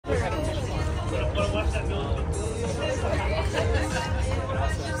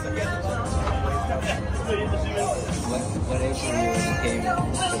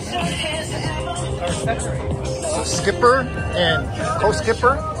skipper and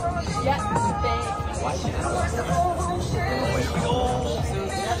co-skipper.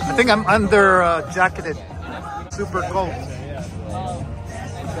 I think I'm under jacketed, super cold.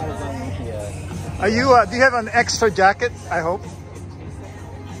 Are you? Do you have an extra jacket? I hope.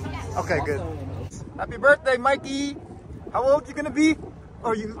 Okay, good. Happy birthday, Mikey! How old you gonna be?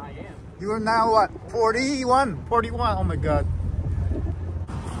 Or you? I am. You are now what? 41? 41. Oh my God.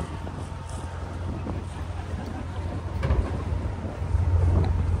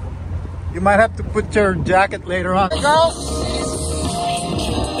 You might have to put your jacket later on. Hey, girl.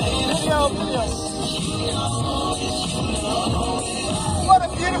 Video. What a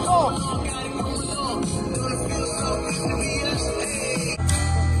beautiful.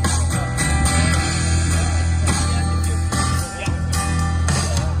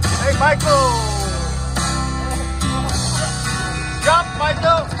 Hey, Michael. Jump,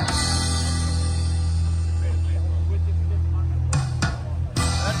 Michael.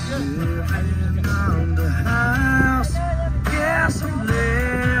 Living on the house, yes, I'm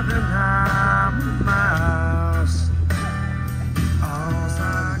living on my house. All's I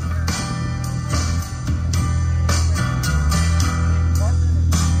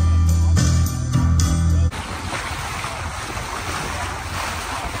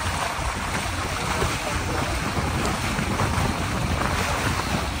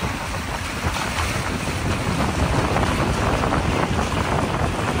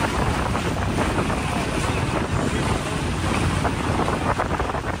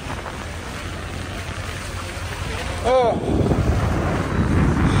Oh.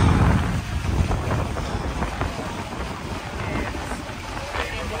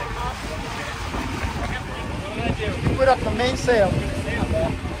 Put up the mainsail.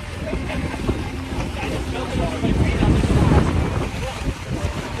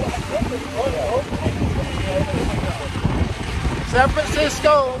 San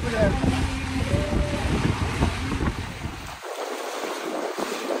Francisco over there.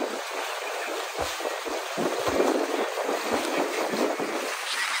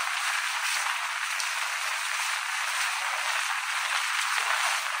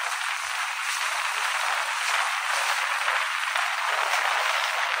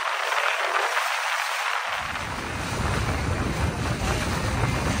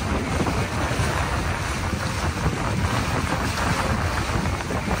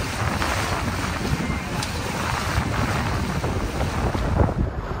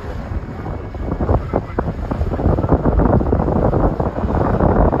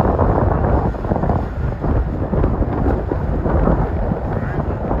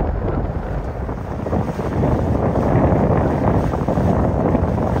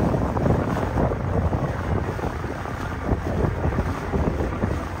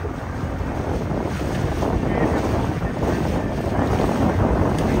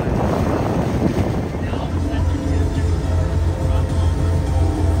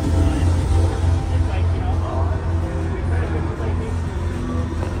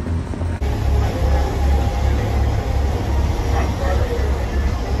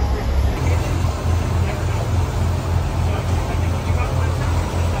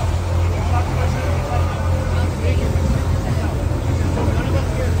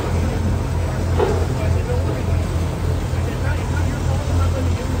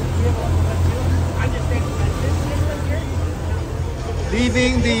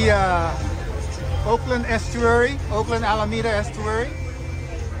 Leaving the Oakland estuary, Oakland Alameda estuary.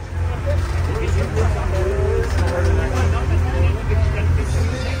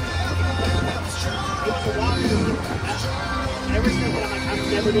 Every single one, I'm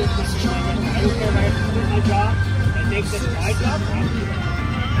never doing this again. I was there, I have to quit my job and make this my job.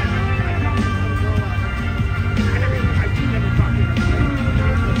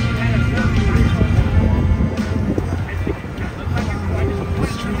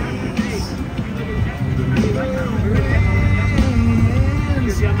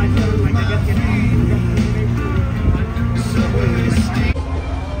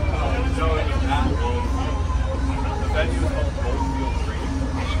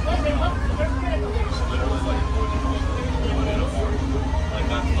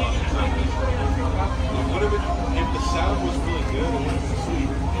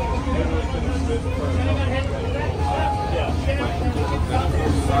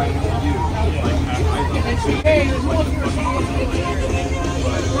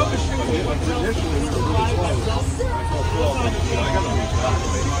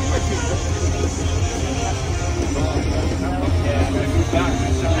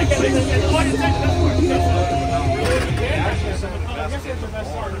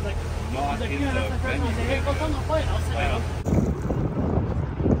 Not in the venue.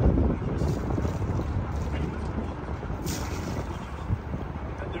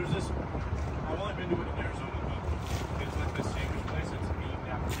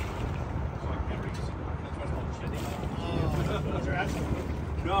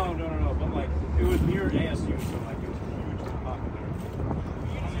 No. But like, it was near ASU, so like, it was hugely popular.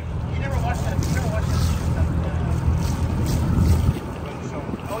 You never watched that? You never watched that?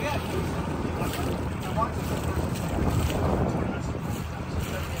 Oh yeah. I watched it.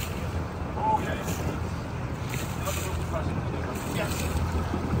 Oh yes. Yes.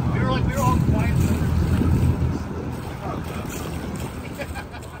 We were all quiet.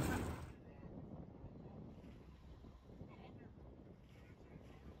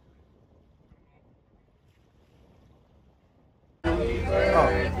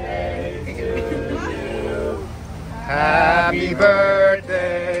 Happy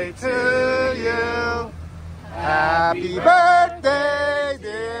birthday to you. Happy birthday,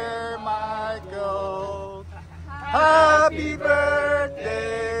 dear Michael. Happy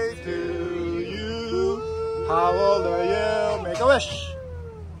birthday to you. How old are you? Make a wish.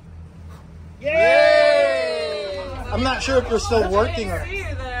 Yay! I'm not sure if you're still working or.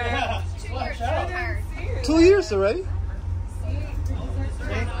 2 years already?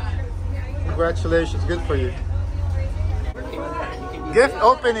 Congratulations, good for you. Gift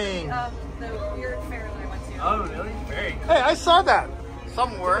opening. The weird fair that I went to. Oh really? Very. Hey, I saw that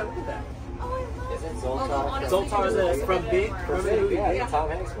somewhere. Is it Zoltar? Zoltar is from Big. Yeah, Tom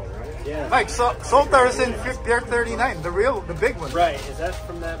Hanks one, right? Yeah. Like Zoltar is in Pier 39, the big one. Right. Is that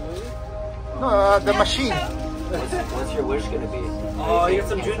from that movie? No, the machine. What's your wish gonna be? Oh, you got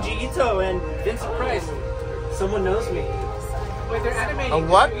some Junji Ito and Vincent Price. Someone knows me. Wait, they're animating. A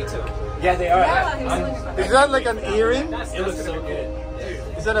what? Yeah, they are. Is that like an earring? It looks so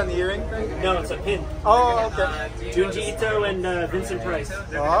good. Is that an earring? No, it's a pin. Oh, okay. Junji Ito and Vincent Price.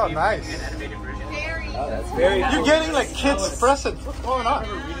 Oh, nice. Oh, that's Very You're cool. getting like kids presents. What's going on?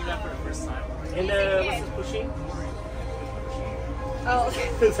 And what's this machine? Oh, okay.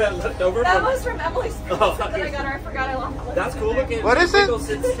 Is that left over? That from- was from Emily's Oh, present that I got her. I forgot I lost it. That's cool looking. What is it?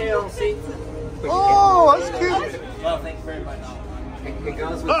 Sits tail seat. Oh, that's cute. Well, thank you very much. It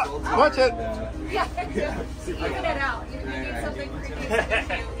goes with Zoltar. Watch it. Yeah, looking it out. You need something pretty cute, you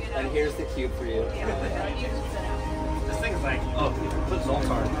know? And here's the cube for you. This thing's like, oh, put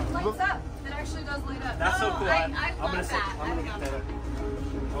Zoltar. Lights up. It actually does light up. That's so cool. I I'm love gonna that. I'm gonna get that.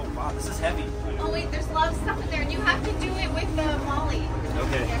 Oh wow, this is heavy. Oh wait, there's a lot of stuff in there. You have to do it with the Molly.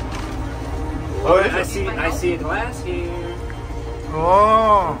 Okay. Oh, I see a glass here.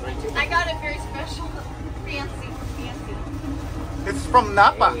 Oh, I got it very special. Fancy. it's from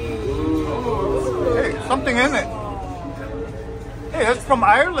Napa. Hey, something in it. Hey, that's from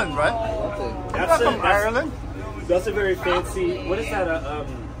Ireland, right? That's not from Ireland. That's a very fancy. What is that?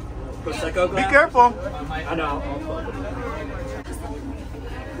 Prosecco glass. Be careful. I know.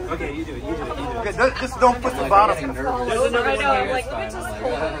 Okay, you do it. Okay, just don't push the bottom. There's another I one know. here. Like, let me just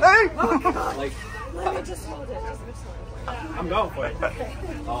hold it. Hey! Like, Let me just hold it. I'm going for it.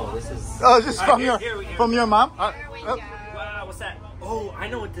 oh, this is. Oh, is this from Here, your here. from your mom? There we go. Wow, what's that? Oh, I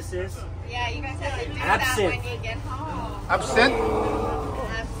know what this is. Yeah, you guys have to do Absinthe. that when you get home. Absinthe?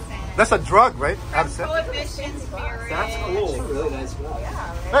 Absinthe. That's a drug, right? Absinthe. Prohibition spirit. That's It's a cool. really nice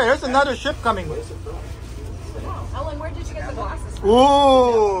glass. Hey, there's another ship coming. Ellen, where did you get the glasses from?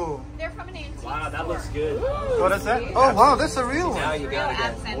 Ooh. They're from an antique Wow, that store. looks good. What is that? Oh, wow, that's a real Now one. you Real gotta get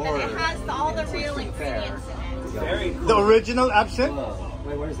absinthe, more. and it has all the real Fair. ingredients in it. Very cool. The original absinthe? Oh,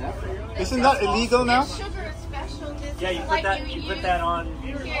 wait, where's that from? Isn't that illegal now? It's sugar special. This Yeah, is you put like that use that on,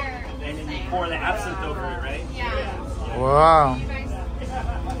 here. and then you pour the absinthe over it, right? Yeah. Wow. You guys, you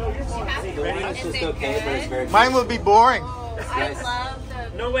have to The one that's Is just it okay, but it's good? very. Mine will be boring. Oh, I love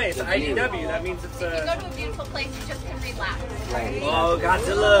the. No way, it's IDW. That means it's If you go a. to a beautiful place, you just can relax. Right. Oh,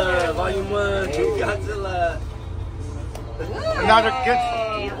 Godzilla, Volume 1, Godzilla. Another kids.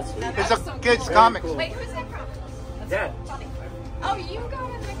 It's a kids comics. Wait, who's that from? Dad. Oh, you got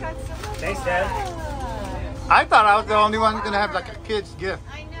it. I got some. Thanks, Dad. I thought I was the only one gonna have like a kid's gift.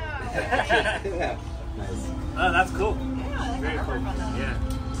 I know. Yeah. Nice. Oh, that's cool. Yeah, Very cool. Yeah.